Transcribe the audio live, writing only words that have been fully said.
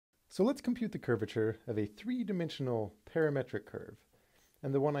So let's compute the curvature of a three-dimensional parametric curve.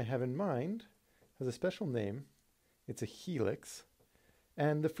 And the one I have in mind has a special name. It's a helix.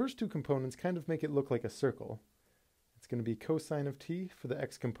 And the first two components kind of make it look like a circle. It's going to be cosine of t for the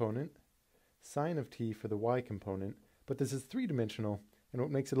x component, sine of t for the y component, but this is three-dimensional, and what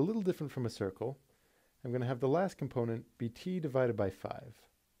makes it a little different from a circle, I'm going to have the last component be t divided by 5.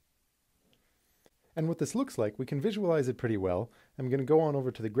 And what this looks like, we can visualize it pretty well. I'm going to go on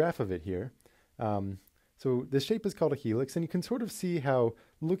over to the graph of it here. So this shape is called a helix, and you can sort of see how,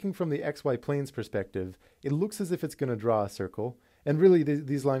 looking from the xy plane's perspective, it looks as if it's going to draw a circle. And really,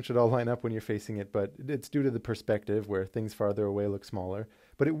 these lines should all line up when you're facing it, but it's due to the perspective where things farther away look smaller.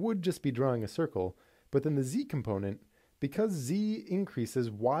 But it would just be drawing a circle. But then the z component, because z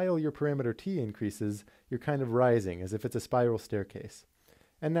increases while your parameter t increases, you're kind of rising, as if it's a spiral staircase.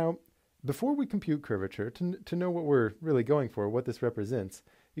 And now, before we compute curvature, to know what we're really going for, what this represents,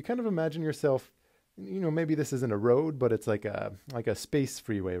 you kind of imagine yourself, maybe this isn't a road, but it's like a space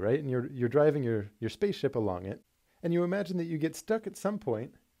freeway, right? And you're driving your spaceship along it, and you imagine that you get stuck at some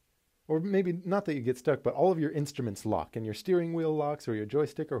point, or maybe not that you get stuck, but all of your instruments lock, and your steering wheel locks, or your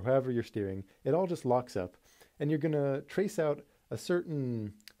joystick, or however you're steering, it all just locks up, and you're going to trace out a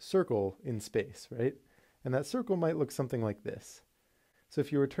certain circle in space, right? And that circle might look something like this. So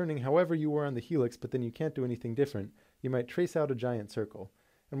if you were turning however you were on the helix, but then you can't do anything different, you might trace out a giant circle.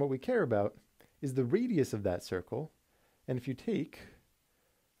 And what we care about is the radius of that circle. And if you take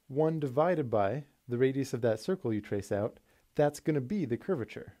 1 divided by the radius of that circle you trace out, that's going to be the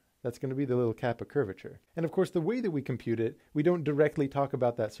curvature. That's going to be the little cap of curvature. And of course, the way that we compute it, we don't directly talk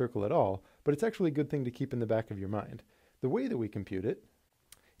about that circle at all, but it's actually a good thing to keep in the back of your mind. The way that we compute it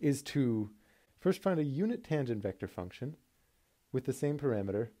is to first find a unit tangent vector function with the same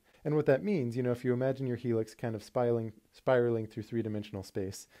parameter. And what that means, if you imagine your helix kind of spiraling through three-dimensional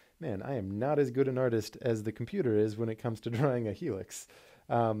space, man, I am not as good an artist as the computer is when it comes to drawing a helix.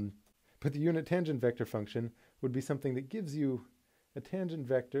 But the unit tangent vector function would be something that gives you a tangent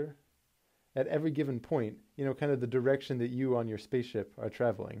vector at every given point, kind of the direction that you on your spaceship are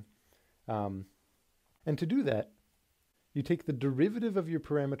traveling. And to do that, you take the derivative of your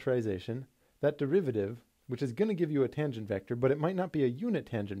parameterization, that derivative, which is going to give you a tangent vector, but it might not be a unit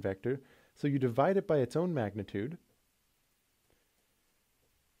tangent vector, so you divide it by its own magnitude,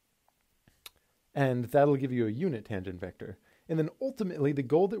 and that'll give you a unit tangent vector. And then ultimately, the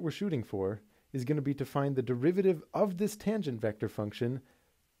goal that we're shooting for is going to be to find the derivative of this tangent vector function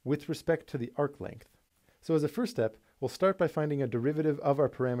with respect to the arc length. So as a first step, we'll start by finding a derivative of our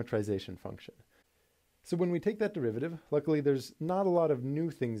parameterization function. So when we take that derivative, luckily there's not a lot of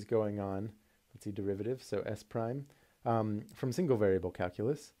new things going on. Let's see, derivative, so s prime. From single variable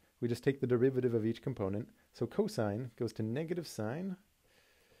calculus, we just take the derivative of each component. So cosine goes to negative sine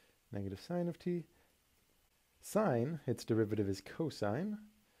of t. Sine, its derivative is cosine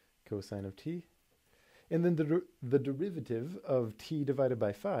of t. And then the derivative of t divided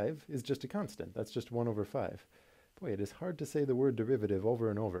by 5 is just a constant. That's just 1 over 5. Boy, it is hard to say the word derivative over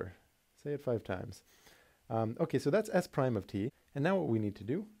and over. Say it 5 times. Okay, so that's s prime of t. And now what we need to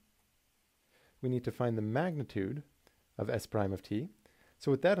do, we need to find the magnitude of s prime of t.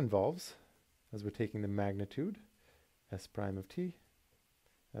 So what that involves, as we're taking the magnitude, s prime of t,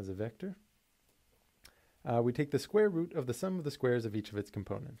 as a vector, we take the square root of the sum of the squares of each of its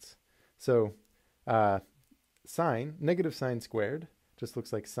components. So negative sine squared, just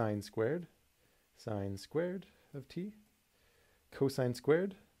looks like sine squared of t, cosine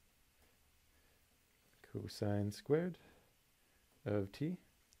squared of t,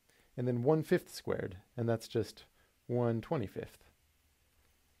 and then 1/5 squared, and that's just 1/25.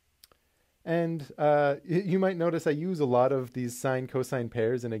 And you might notice I use a lot of these sine-cosine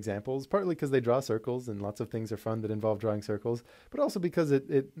pairs in examples, partly because they draw circles, and lots of things are fun that involve drawing circles, but also because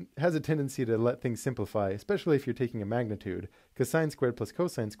it has a tendency to let things simplify, especially if you're taking a magnitude, because sine squared plus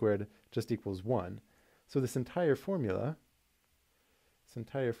cosine squared just equals 1. So this entire formula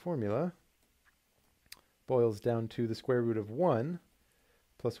boils down to the square root of 1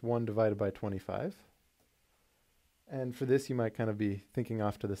 plus 1 divided by 25. And for this, you might kind of be thinking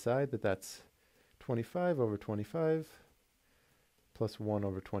off to the side that that's 25 over 25 plus 1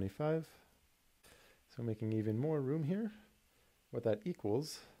 over 25. So making even more room here. What that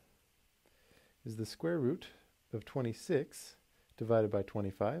equals is the square root of 26 divided by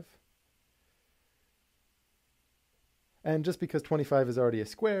 25. And just because 25 is already a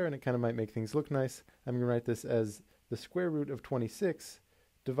square and it kind of might make things look nice, I'm going to write this as the square root of 26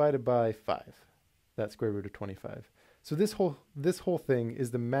 divided by 5, that square root of 25. So this whole thing is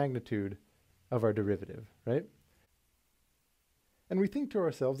the magnitude of our derivative, right? And we think to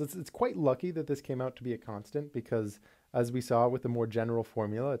ourselves, it's quite lucky that this came out to be a constant, because as we saw with the more general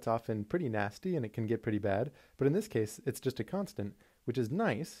formula, it's often pretty nasty and it can get pretty bad. But in this case, it's just a constant, which is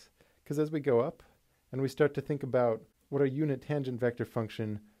nice, because as we go up and we start to think about what our unit tangent vector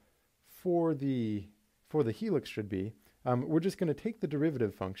function for the helix should be, we're just going to take the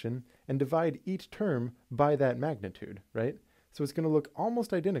derivative function and divide each term by that magnitude, right? So it's going to look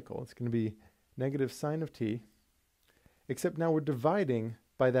almost identical. It's going to be negative sine of t, except now we're dividing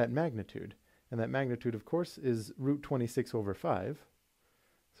by that magnitude. And that magnitude, of course, is root 26 over 5.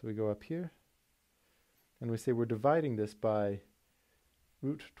 So we go up here, and we say we're dividing this by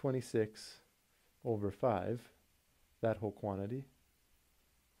root 26 over 5, that whole quantity.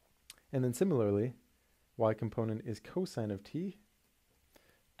 And then similarly, y component is cosine of t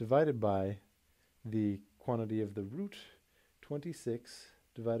divided by the quantity of the root 26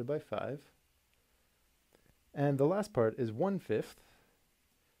 divided by 5. And the last part is 1/5.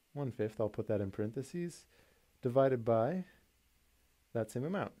 1/5, I'll put that in parentheses, divided by that same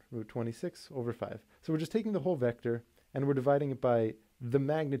amount, root 26 over 5. So we're just taking the whole vector and we're dividing it by the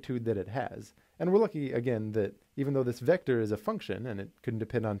magnitude that it has. And we're lucky, again, that even though this vector is a function and it couldn't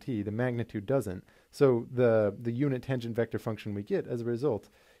depend on t, the magnitude doesn't. So the unit tangent vector function we get as a result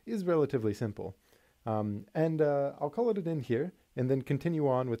is relatively simple. I'll call it an end here and then continue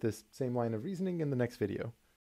on with this same line of reasoning in the next video.